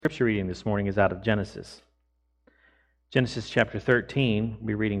scripture reading this morning is out of Genesis. Genesis chapter 13, we'll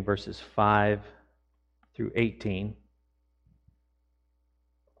be reading verses 5 through 18.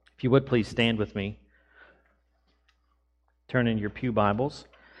 If you would please stand with me. Turn in your pew Bibles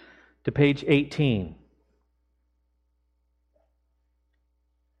to page 18.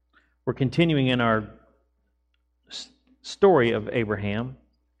 We're continuing in our story of Abraham.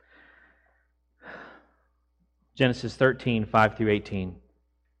 Genesis 13, 5 through 18.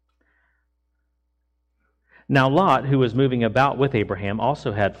 Now Lot, who was moving about with Abraham,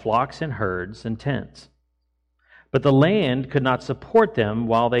 also had flocks and herds and tents. But the land could not support them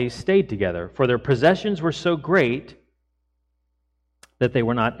while they stayed together, for their possessions were so great that they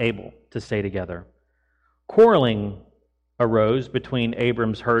were not able to stay together. Quarreling arose between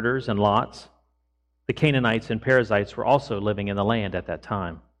Abram's herders and Lot's. The Canaanites and Perizzites were also living in the land at that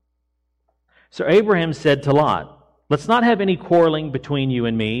time. So Abraham said to Lot, "Let's not have any quarreling between you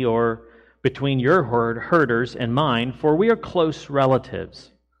and me, or between your herders and mine, for we are close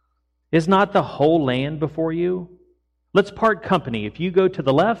relatives. Is not the whole land before you? Let's part company. If you go to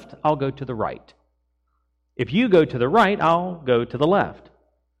the left, I'll go to the right. If you go to the right, I'll go to the left."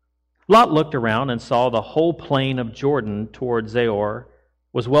 Lot looked around and saw the whole plain of Jordan toward Zoar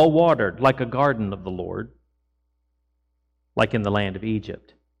was well watered, like a garden of the Lord, like in the land of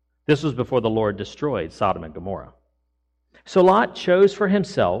Egypt. This was before the Lord destroyed Sodom and Gomorrah. So Lot chose for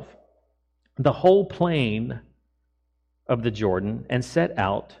himself the whole plain of the Jordan and set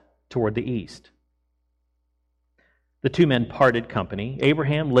out toward the east. The two men parted company.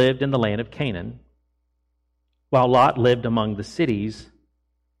 Abraham lived in the land of Canaan, while Lot lived among the cities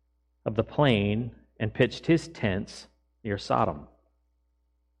of the plain and pitched his tents near Sodom.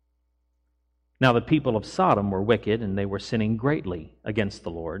 Now the people of Sodom were wicked, and they were sinning greatly against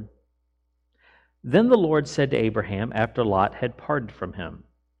the Lord. Then the Lord said to Abraham, after Lot had parted from him,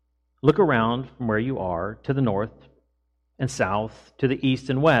 "Look around from where you are to the north and south, to the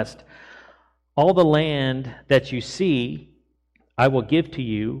east and west. All the land that you see I will give to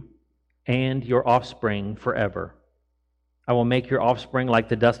you and your offspring forever. I will make your offspring like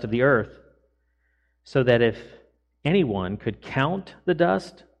the dust of the earth, so that if anyone could count the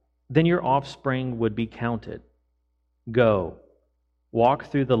dust, then your offspring would be counted. Go, walk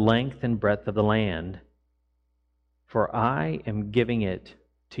through the length and breadth of the land, for I am giving it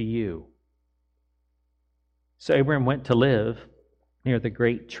to you." So Abraham went to live near the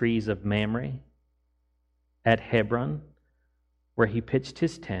great trees of Mamre at Hebron, where he pitched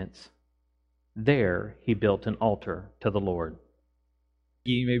his tents. There he built an altar to the Lord.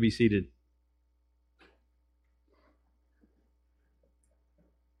 You may be seated.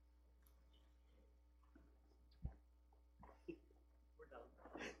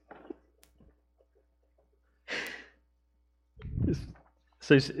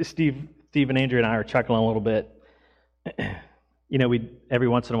 So Steve and Andrew and I are chuckling a little bit. You know, every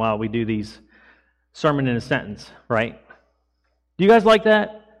once in a while we do these sermon in a sentence, right? Do you guys like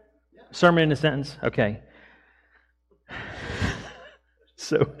that? Sermon in a sentence? Okay.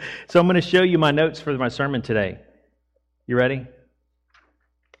 So I'm going to show you my notes for my sermon today. You ready?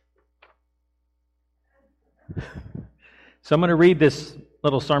 So I'm going to read this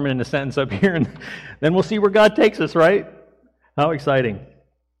little sermon in a sentence up here, and then we'll see where God takes us, right? How exciting.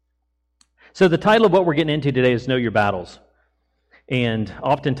 So the title of what we're getting into today is Know Your Battles. And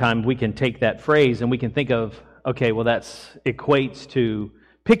oftentimes we can take that phrase and we can think of, okay, well that equates to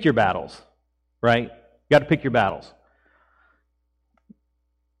pick your battles, right? You got to pick your battles.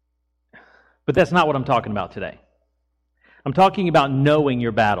 But that's not what I'm talking about today. I'm talking about knowing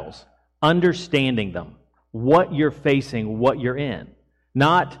your battles, understanding them, what you're facing, what you're in.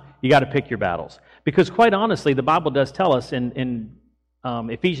 Not, you got to pick your battles. Because quite honestly, the Bible does tell us in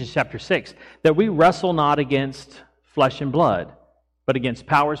Ephesians chapter 6 that we wrestle not against flesh and blood, but against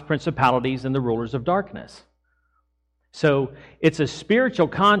powers, principalities, and the rulers of darkness. So it's a spiritual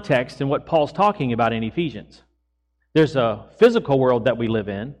context in what Paul's talking about in Ephesians. There's a physical world that we live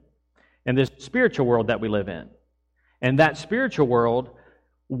in, and there's a spiritual world that we live in. And that spiritual world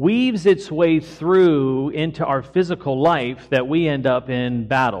weaves its way through into our physical life that we end up in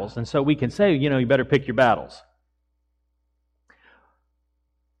battles. And so we can say, you better pick your battles.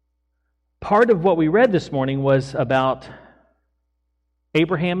 Part of what we read this morning was about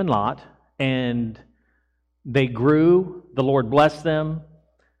Abraham and Lot, and they grew, the Lord blessed them.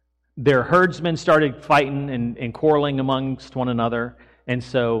 Their herdsmen started fighting and quarreling amongst one another. And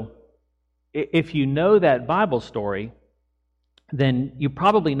so if you know that Bible story, then you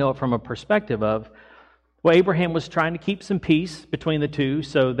probably know it from a perspective of, well, Abraham was trying to keep some peace between the two,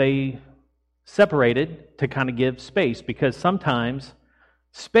 so they separated to kind of give space, because sometimes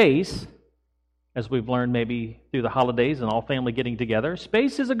Space, as we've learned maybe through the holidays and all family getting together,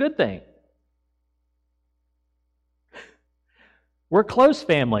 space is a good thing. We're close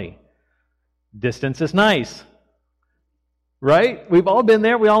family. Distance is nice. Right? We've all been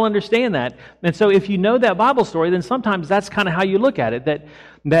there. We all understand that. And so if you know that Bible story, then sometimes that's kind of how you look at it,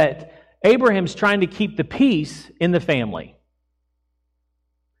 that Abraham's trying to keep the peace in the family.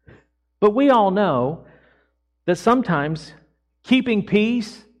 But we all know that sometimes keeping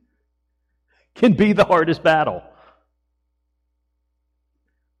peace can be the hardest battle.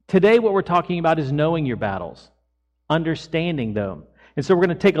 Today, what we're talking about is knowing your battles, understanding them. And so we're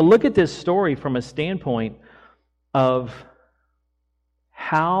going to take a look at this story from a standpoint of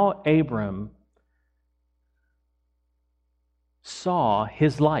how Abram saw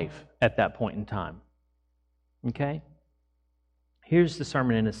his life at that point in time. Okay? Here's the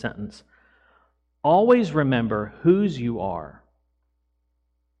sermon in a sentence. Always remember whose you are,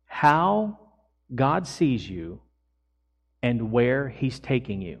 how God sees you, and where He's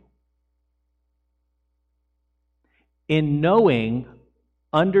taking you. In knowing,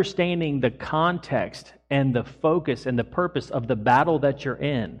 understanding the context and the focus and the purpose of the battle that you're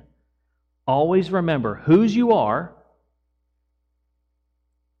in, always remember whose you are,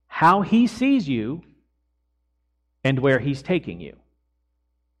 how He sees you, and where He's taking you.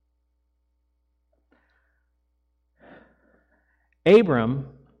 Abram,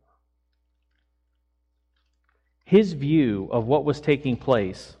 his view of what was taking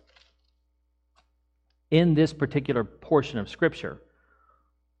place in this particular portion of Scripture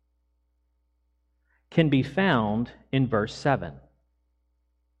can be found in verse 7.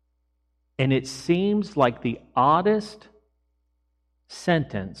 And it seems like the oddest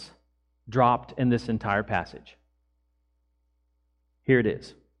sentence dropped in this entire passage. Here it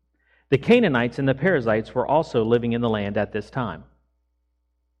is. The Canaanites and the Perizzites were also living in the land at this time.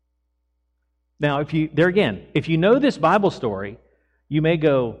 Now, if you know this Bible story, you may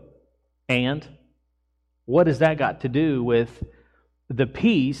go, and what has that got to do with the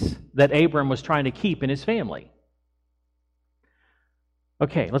peace that Abram was trying to keep in his family?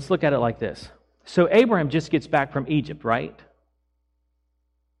 Okay, let's look at it like this. So Abraham just gets back from Egypt, right?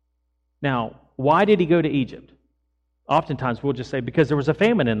 Now, why did he go to Egypt? Oftentimes we'll just say because there was a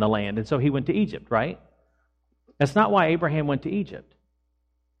famine in the land, and so he went to Egypt, right? That's not why Abraham went to Egypt.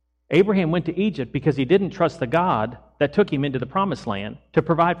 Abraham went to Egypt because he didn't trust the God that took him into the promised land to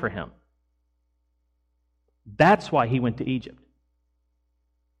provide for him. That's why he went to Egypt.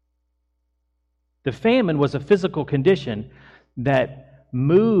 The famine was a physical condition that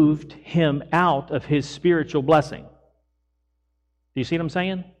moved him out of his spiritual blessing. Do you see what I'm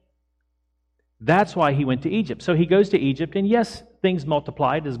saying? That's why he went to Egypt. So he goes to Egypt, and yes, things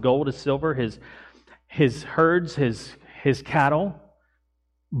multiplied, his gold, his silver, his herds, his cattle.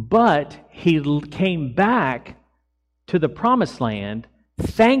 But he came back to the promised land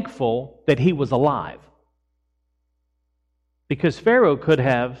thankful that he was alive. Because Pharaoh could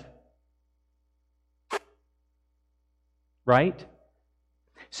have, right?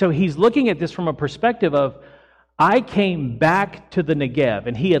 So he's looking at this from a perspective of, I came back to the Negev.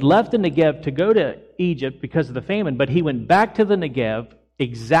 And he had left the Negev to go to Egypt because of the famine, but he went back to the Negev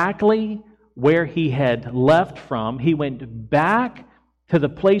exactly where he had left from. He went back to the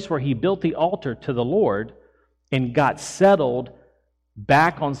place where he built the altar to the Lord and got settled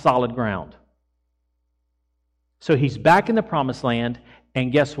back on solid ground. So he's back in the promised land,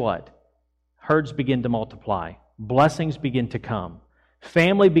 and guess what? Herds begin to multiply. Blessings begin to come.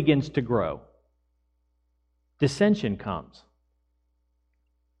 Family begins to grow. Dissension comes.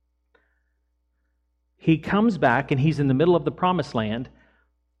 He comes back, and he's in the middle of the promised land,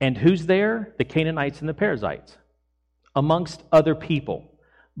 and who's there? The Canaanites and the Perizzites, amongst other people.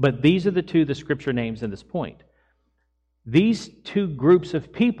 But these are the two the Scripture names in this point. These two groups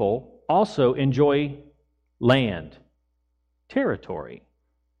of people also enjoy land, territory,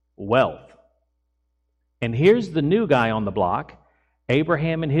 wealth. And here's the new guy on the block,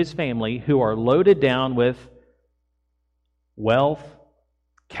 Abraham and his family, who are loaded down with wealth,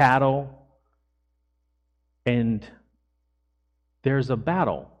 cattle, and there's a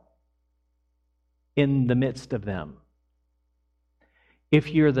battle in the midst of them. If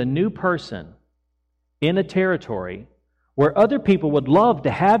you're the new person in a territory where other people would love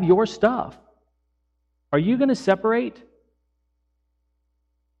to have your stuff, are you going to separate?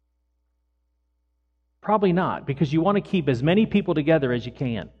 Probably not, because you want to keep as many people together as you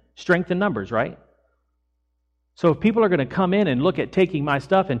can. Strength in numbers, right? So if people are going to come in and look at taking my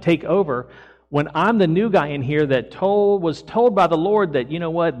stuff and take over, when I'm the new guy in here that was told by the Lord that, you know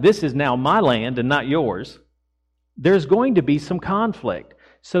what, this is now my land and not yours, there's going to be some conflict.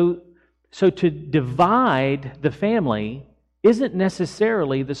 So to divide the family isn't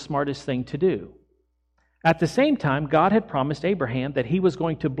necessarily the smartest thing to do. At the same time, God had promised Abraham that he was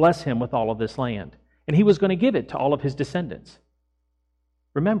going to bless him with all of this land, and he was going to give it to all of his descendants.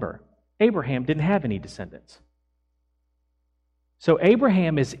 Remember, Abraham didn't have any descendants. So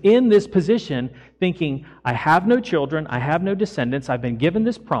Abraham is in this position thinking, I have no children, I have no descendants, I've been given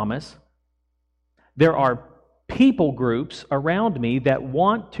this promise. There are people groups around me that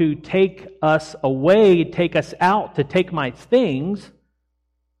want to take us away, take us out, to take my things,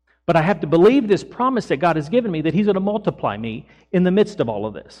 but I have to believe this promise that God has given me that He's going to multiply me in the midst of all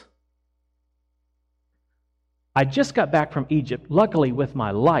of this. I just got back from Egypt, luckily with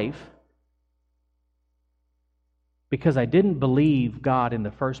my life, because I didn't believe God in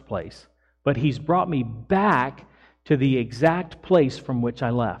the first place, but He's brought me back to the exact place from which I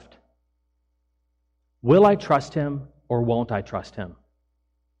left. Will I trust Him or won't I trust Him?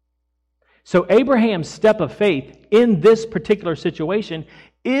 So Abraham's step of faith in this particular situation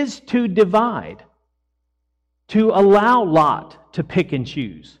is to divide, to allow Lot to pick and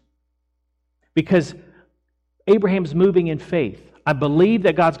choose. Because Abraham's moving in faith. I believe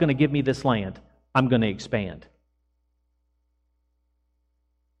that God's going to give me this land. I'm going to expand.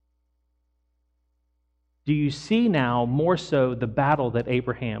 Do you see now more so the battle that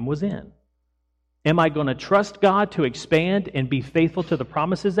Abraham was in? Am I going to trust God to expand and be faithful to the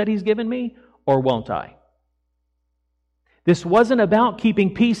promises that He's given me, or won't I? This wasn't about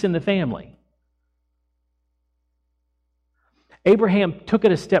keeping peace in the family. Abraham took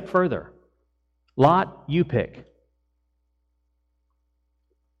it a step further. Lot, you pick.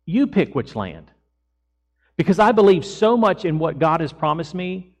 You pick which land. Because I believe so much in what God has promised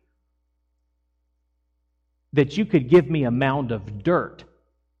me that you could give me a mound of dirt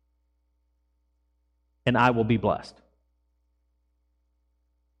and I will be blessed.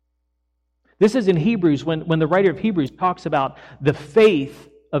 This is in Hebrews, when the writer of Hebrews talks about the faith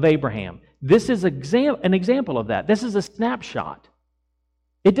of Abraham. This is an example of that. This is a snapshot.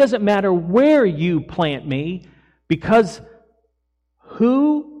 It doesn't matter where you plant me, because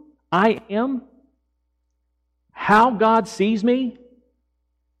who I am, how God sees me,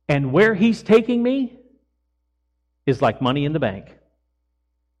 and where He's taking me is like money in the bank.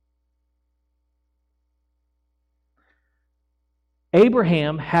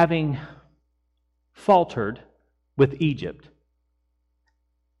 Abraham, having faltered with Egypt,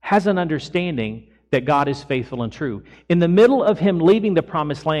 has an understanding that God is faithful and true. In the middle of him leaving the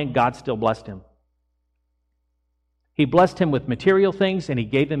promised land, God still blessed him. He blessed him with material things, and He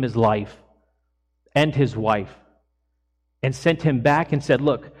gave him his life and his wife, and sent him back and said,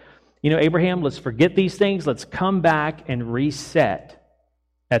 look, Abraham, let's forget these things. Let's come back and reset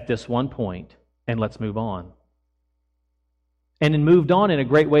at this one point, and let's move on. And then moved on in a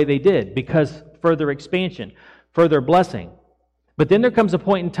great way they did, because further expansion, further blessing. But then there comes a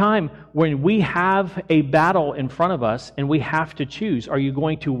point in time when we have a battle in front of us and we have to choose. Are you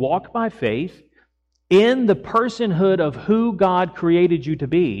going to walk by faith in the personhood of who God created you to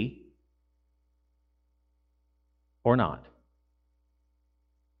be, or not?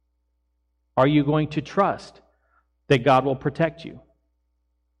 Are you going to trust that God will protect you?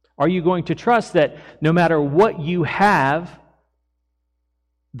 Are you going to trust that no matter what you have,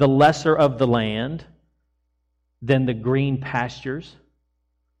 the lesser of the land than the green pastures,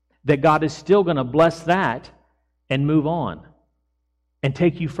 that God is still going to bless that and move on and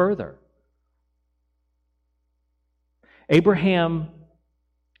take you further? Abraham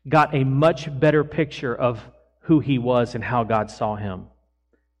got a much better picture of who he was and how God saw him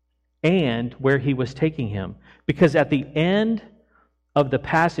and where He was taking him. Because at the end of the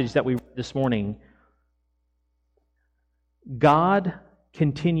passage that we read this morning, God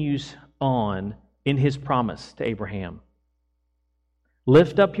continues on in His promise to Abraham.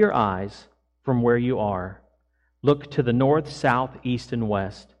 Lift up your eyes from where you are. Look to the north, south, east, and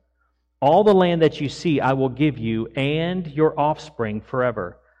west. All the land that you see I will give you and your offspring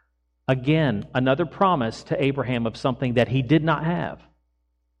forever. Again, another promise to Abraham of something that he did not have.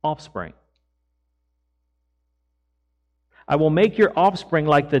 Offspring. I will make your offspring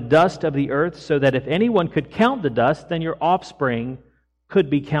like the dust of the earth, so that if anyone could count the dust, then your offspring could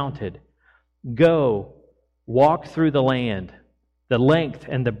be counted. Go, walk through the land, the length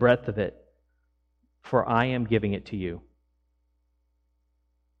and the breadth of it, for I am giving it to you.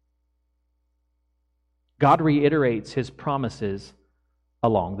 God reiterates His promises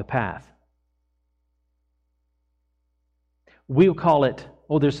along the path. We'll call it,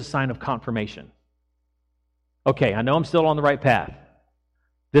 there's a sign of confirmation. Okay, I know I'm still on the right path.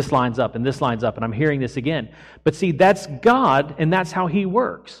 This lines up and this lines up, and I'm hearing this again. But see, that's God, and that's how He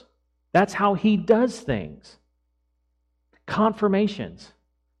works. That's how He does things. Confirmations.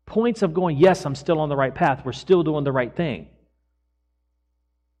 Points of going, yes, I'm still on the right path. We're still doing the right thing.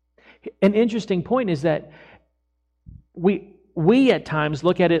 An interesting point is that we at times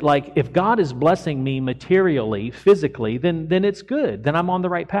look at it like, if God is blessing me materially, physically, then it's good. Then I'm on the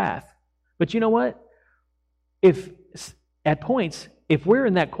right path. But you know what? If at points, if we're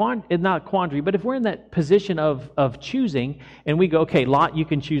in that not quandary, but if we're in that position of choosing, and we go, okay, Lot, you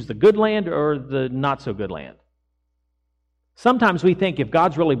can choose the good land or the not so good land. Sometimes we think if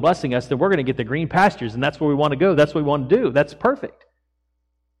God's really blessing us, then we're going to get the green pastures, and that's where we want to go. That's what we want to do. That's perfect.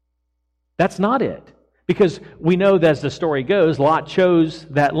 That's not it. Because we know that as the story goes, Lot chose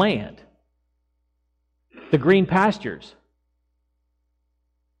that land. The green pastures.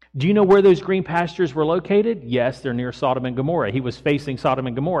 Do you know where those green pastures were located? Yes, they're near Sodom and Gomorrah. He was facing Sodom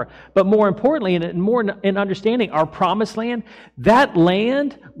and Gomorrah. But more importantly, and more in understanding our promised land, that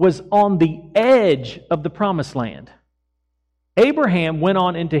land was on the edge of the promised land. Abraham went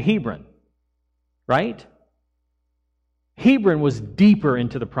on into Hebron, right? Hebron was deeper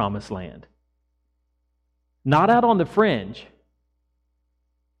into the promised land. Not out on the fringe.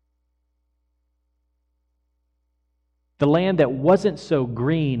 The land that wasn't so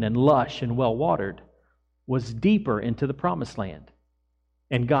green and lush and well-watered was deeper into the promised land.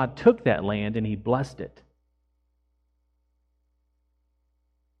 And God took that land and He blessed it.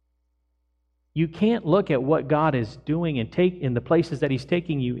 You can't look at what God is doing and take in the places that He's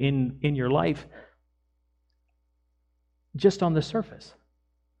taking you in your life just on the surface.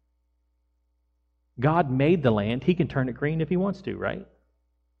 God made the land. He can turn it green if He wants to, right?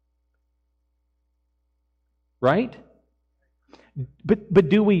 Right? But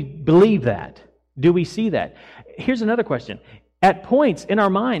do we believe that? Do we see that? Here's another question. At points in our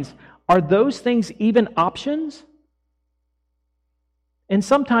minds, are those things even options? And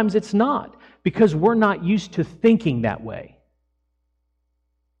sometimes it's not, because we're not used to thinking that way.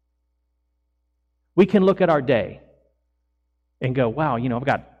 We can look at our day and go, wow, I've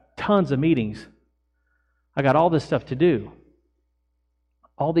got tons of meetings. I got all this stuff to do,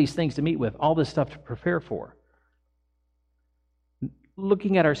 all these things to meet with, all this stuff to prepare for.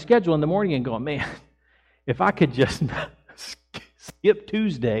 Looking at our schedule in the morning and going, man, if I could just skip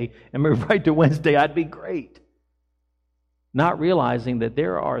Tuesday and move right to Wednesday, I'd be great. Not realizing that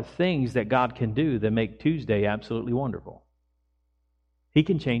there are things that God can do that make Tuesday absolutely wonderful. He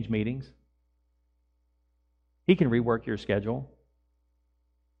can change meetings. He can rework your schedule.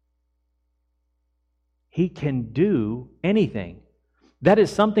 He can do anything. That is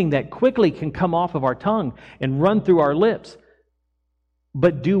something that quickly can come off of our tongue and run through our lips.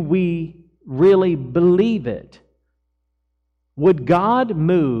 But do we really believe it? Would God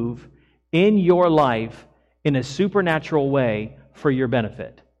move in your life in a supernatural way for your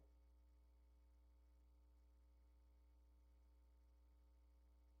benefit?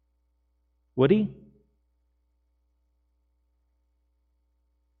 Would He?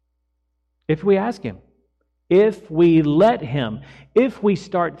 If we ask Him. If we let Him, if we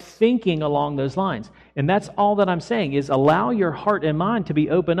start thinking along those lines. And that's all that I'm saying, is allow your heart and mind to be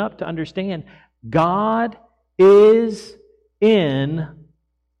open up to understand God is in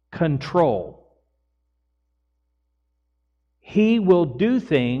control. He will do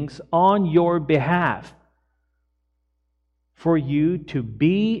things on your behalf for you to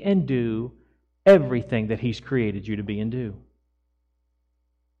be and do everything that He's created you to be and do.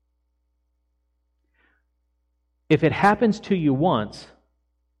 If it happens to you once,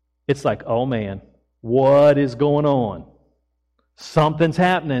 it's like, oh man, what is going on? Something's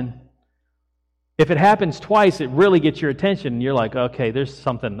happening. If it happens twice, it really gets your attention, and you're like, okay, there's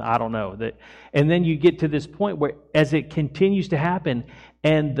something, I don't know. And then you get to this point where as it continues to happen,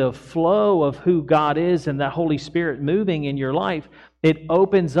 and the flow of who God is and that Holy Spirit moving in your life, it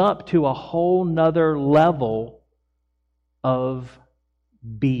opens up to a whole nother level of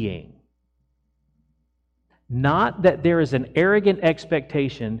being. Not that there is an arrogant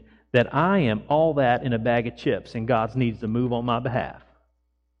expectation that I am all that in a bag of chips and God needs to move on my behalf.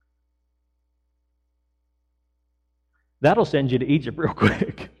 That'll send you to Egypt real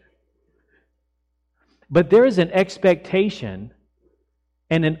quick. But there is an expectation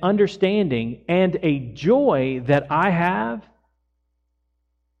and an understanding and a joy that I have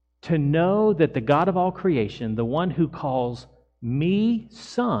to know that the God of all creation, the one who calls me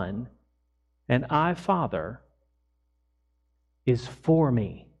son and I Father, is for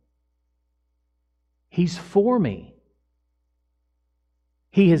me. He's for me.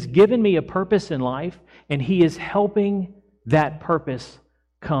 He has given me a purpose in life, and He is helping that purpose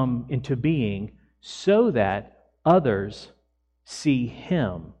come into being so that others see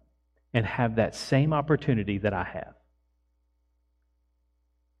Him and have that same opportunity that I have.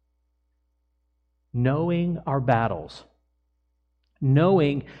 Knowing our battles,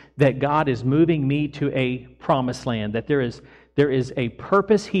 knowing that God is moving me to a promised land, that there is a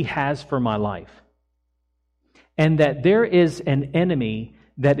purpose He has for my life, and that there is an enemy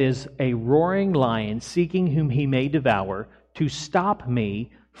that is a roaring lion seeking whom he may devour to stop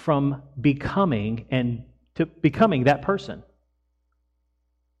me from becoming that person,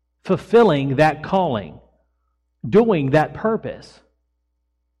 fulfilling that calling, doing that purpose.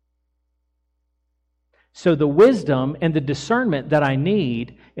 So the wisdom and the discernment that I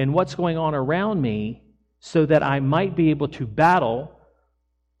need in what's going on around me so that I might be able to battle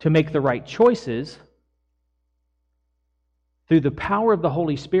to make the right choices through the power of the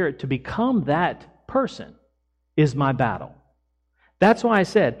Holy Spirit to become that person is my battle. That's why I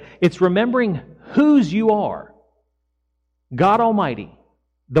said it's remembering whose you are. God Almighty,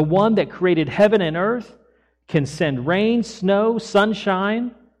 the one that created heaven and earth, can send rain, snow,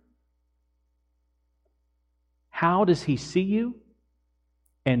 sunshine. How does He see you?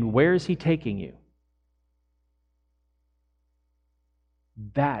 And where is He taking you?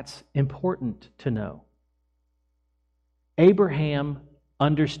 That's important to know. Abraham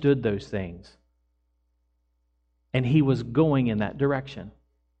understood those things, and he was going in that direction.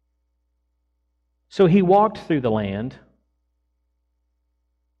 So he walked through the land,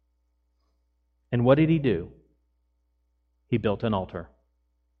 and what did he do? He built an altar.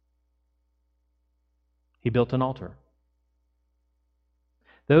 He built an altar.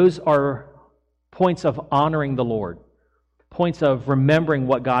 Those are points of honoring the Lord, points of remembering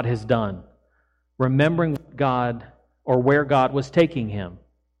what God has done, remembering God or where God was taking him,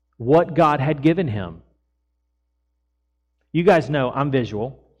 what God had given him. You guys know I'm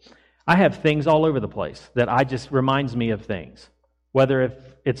visual. I have things all over the place that just reminds me of things. Whether if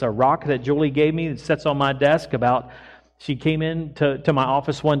it's a rock that Julie gave me that sits on my desk about, she came in to my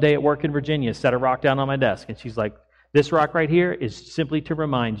office one day at work in Virginia, set a rock down on my desk, and she's like, this rock right here is simply to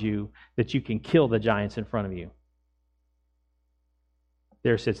remind you that you can kill the giants in front of you.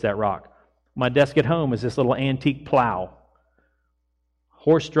 There sits that rock. My desk at home is this little antique plow.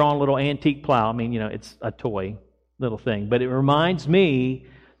 Horse-drawn little antique plow. I mean, it's a toy little thing. But it reminds me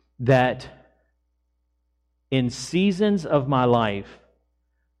that in seasons of my life,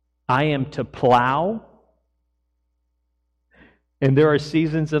 I am to plow. And there are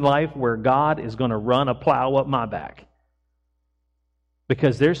seasons in life where God is going to run a plow up my back.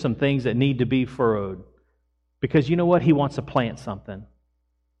 Because there's some things that need to be furrowed. Because you know what? He wants to plant something.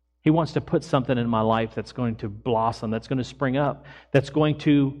 He wants to put something in my life that's going to blossom, that's going to spring up, that's going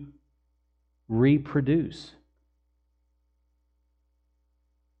to reproduce.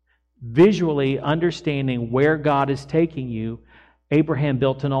 Visually understanding where God is taking you, Abraham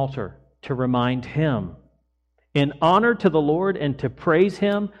built an altar to remind him, in honor to the Lord and to praise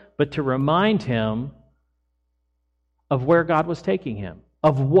Him, but to remind him of where God was taking him,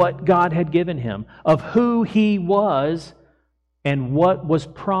 of what God had given him, of who he was, and what was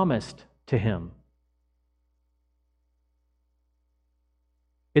promised to him.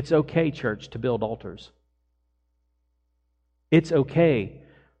 It's okay, church, to build altars. It's okay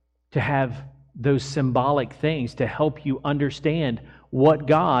to have those symbolic things to help you understand what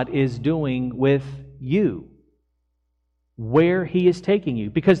God is doing with you, where He is taking you.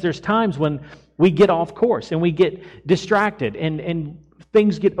 Because there's times when we get off course and we get distracted and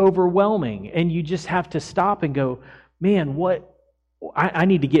things get overwhelming, and you just have to stop and go, man, I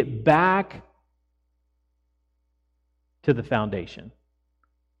need to get back to the foundation.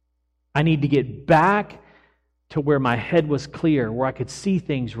 I need to get back to where my head was clear, where I could see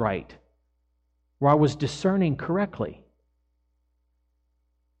things right, where I was discerning correctly.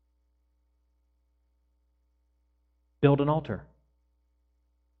 Build an altar.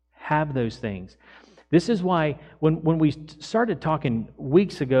 Have those things. This is why when we started talking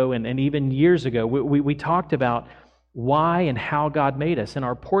weeks ago and even years ago, we talked about why and how God made us, and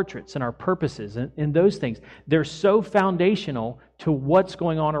our portraits and our purposes and those things. They're so foundational to what's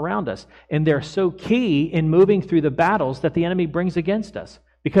going on around us. And they're so key in moving through the battles that the enemy brings against us.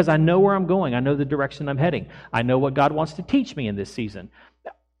 Because I know where I'm going. I know the direction I'm heading. I know what God wants to teach me in this season.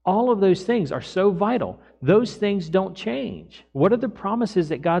 All of those things are so vital. Those things don't change. What are the promises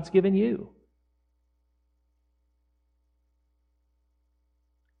that God's given you?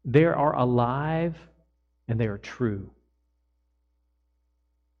 They are alive and they are true.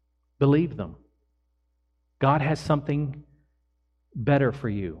 Believe them. God has something better for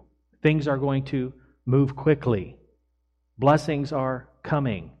you. Things are going to move quickly. Blessings are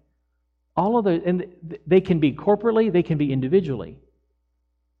coming. All of those, and they can be corporately, they can be individually.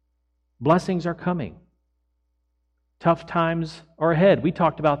 Blessings are coming. Tough times are ahead. We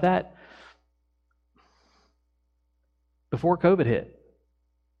talked about that before COVID hit.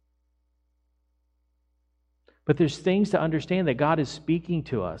 But there's things to understand that God is speaking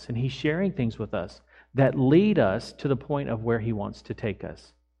to us and He's sharing things with us that lead us to the point of where He wants to take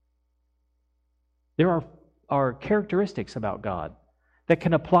us. There are characteristics about God that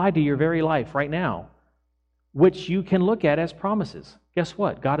can apply to your very life right now, which you can look at as promises. Guess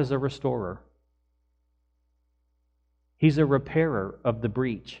what? God is a restorer. He's a repairer of the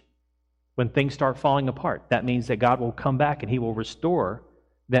breach. When things start falling apart, that means that God will come back and He will restore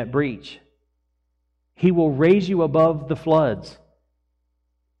that breach. He will raise you above the floods.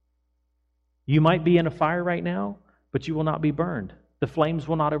 You might be in a fire right now, but you will not be burned. The flames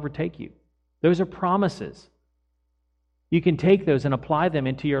will not overtake you. Those are promises. You can take those and apply them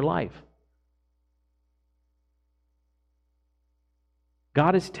into your life.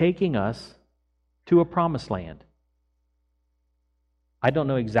 God is taking us to a promised land. I don't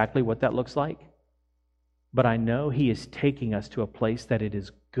know exactly what that looks like, but I know He is taking us to a place that it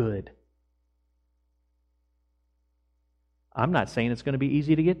is good. I'm not saying it's going to be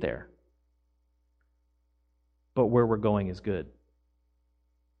easy to get there, but where we're going is good.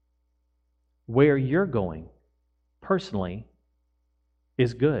 Where you're going, personally,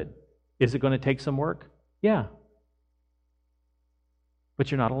 is good. Is it going to take some work? Yeah. But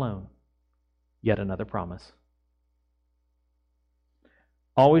you're not alone. Yet another promise.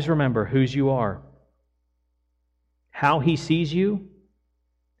 Always remember whose you are, how He sees you,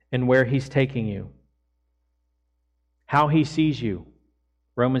 and where He's taking you. How He sees you.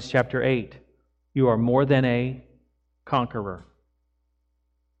 Romans chapter 8. You are more than a conqueror.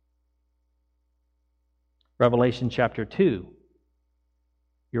 Revelation chapter 2.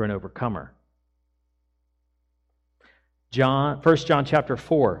 You're an overcomer. 1 John chapter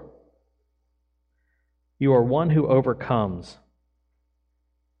 4. You are one who overcomes.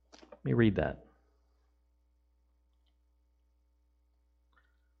 Let me read that.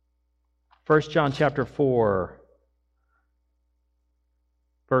 1 John chapter 4,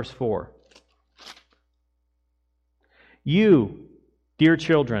 verse 4. You, dear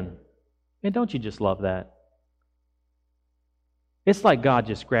children, and don't you just love that? It's like God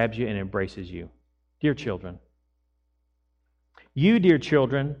just grabs you and embraces you. Dear children. You, dear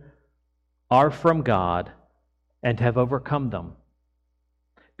children, are from God and have overcome them,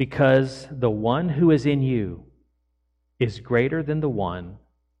 because the one who is in you is greater than the one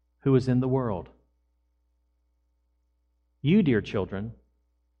who is in the world. You, dear children,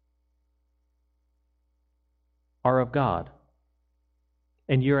 are of God,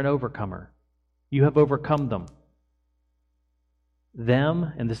 and you're an overcomer. You have overcome them.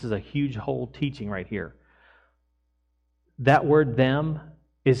 Them, and this is a huge whole teaching right here. That word them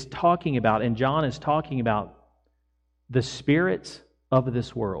is talking about, and John is talking about the spirits of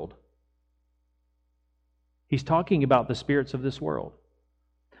this world. He's talking about the spirits of this world.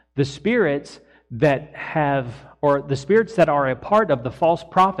 The spirits that have, or the spirits that are a part of the false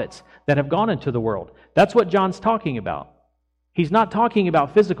prophets that have gone into the world. That's what John's talking about. He's not talking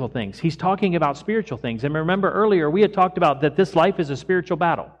about physical things. He's talking about spiritual things. And remember earlier, we had talked about that this life is a spiritual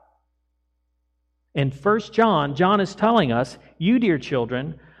battle. In 1 John, John is telling us, you, dear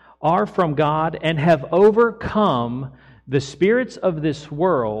children, are from God and have overcome the spirits of this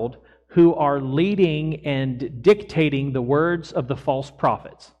world who are leading and dictating the words of the false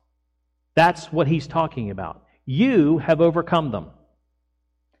prophets. That's what he's talking about. You have overcome them.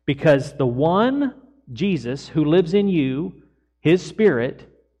 Because the one, Jesus, who lives in you, His Spirit,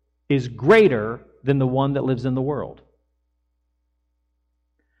 is greater than the one that lives in the world.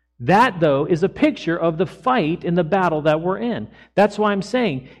 That, though, is a picture of the fight and the battle that we're in. That's why I'm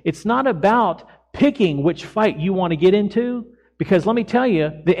saying it's not about picking which fight you want to get into, because let me tell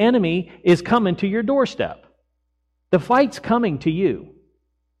you, the enemy is coming to your doorstep. The fight's coming to you.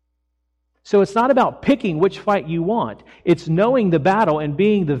 So it's not about picking which fight you want. It's knowing the battle and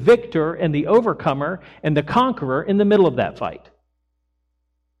being the victor and the overcomer and the conqueror in the middle of that fight.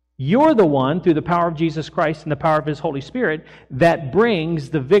 You're the one, through the power of Jesus Christ and the power of His Holy Spirit, that brings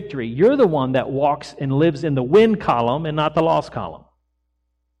the victory. You're the one that walks and lives in the win column and not the loss column.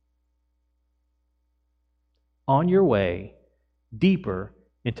 On your way deeper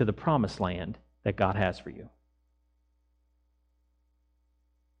into the promised land that God has for you.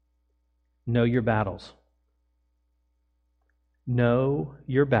 Know your battles. Know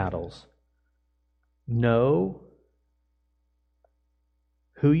your battles. Know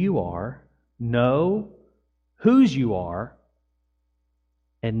who you are. Know whose you are.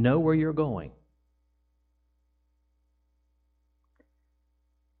 and know where you're going.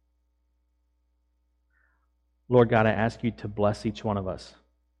 Lord God, I ask you to bless each one of us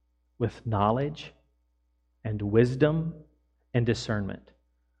with knowledge and wisdom and discernment.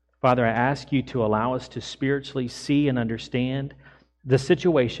 Father, I ask you to allow us to spiritually see and understand the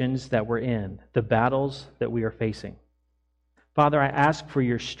situations that we're in, the battles that we are facing. Father, I ask for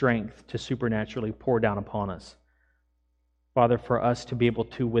your strength to supernaturally pour down upon us. Father, for us to be able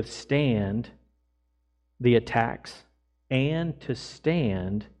to withstand the attacks and to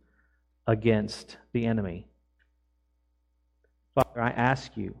stand against the enemy. Father, I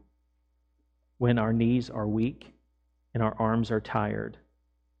ask you, when our knees are weak and our arms are tired,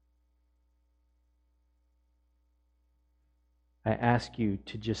 I ask you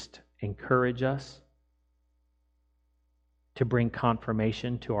to just encourage us, to bring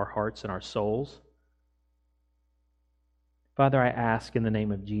confirmation to our hearts and our souls. Father, I ask in the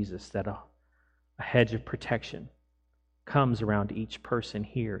name of Jesus that a hedge of protection comes around each person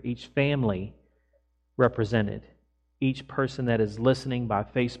here, each family represented, each person that is listening by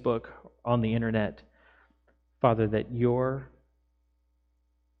Facebook, on the internet. Father, that your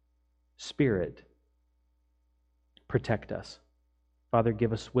Spirit protect us. Father,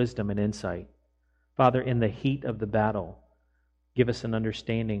 give us wisdom and insight. Father, in the heat of the battle, give us an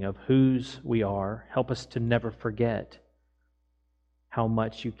understanding of whose we are. Help us to never forget how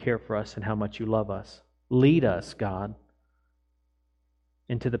much you care for us and how much you love us. Lead us, God,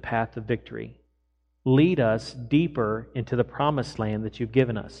 into the path of victory. Lead us deeper into the promised land that you've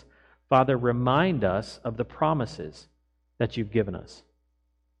given us. Father, remind us of the promises that you've given us.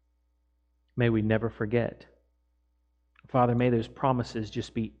 May we never forget. Father, may those promises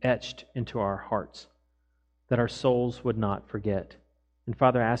just be etched into our hearts, that our souls would not forget. And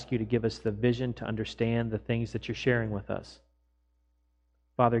Father, I ask you to give us the vision to understand the things that you're sharing with us.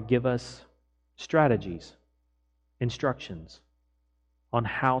 Father, give us strategies, instructions on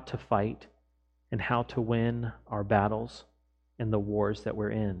how to fight and how to win our battles and the wars that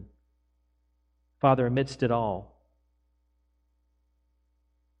we're in. Father, amidst it all,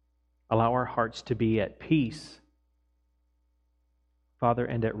 allow our hearts to be at peace, Father,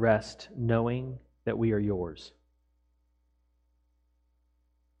 and at rest, knowing that we are yours.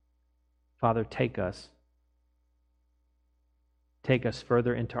 Father, take us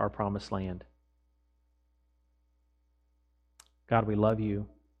further into our promised land. God, we love you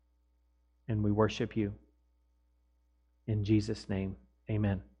and we worship you. In Jesus' name,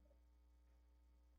 amen.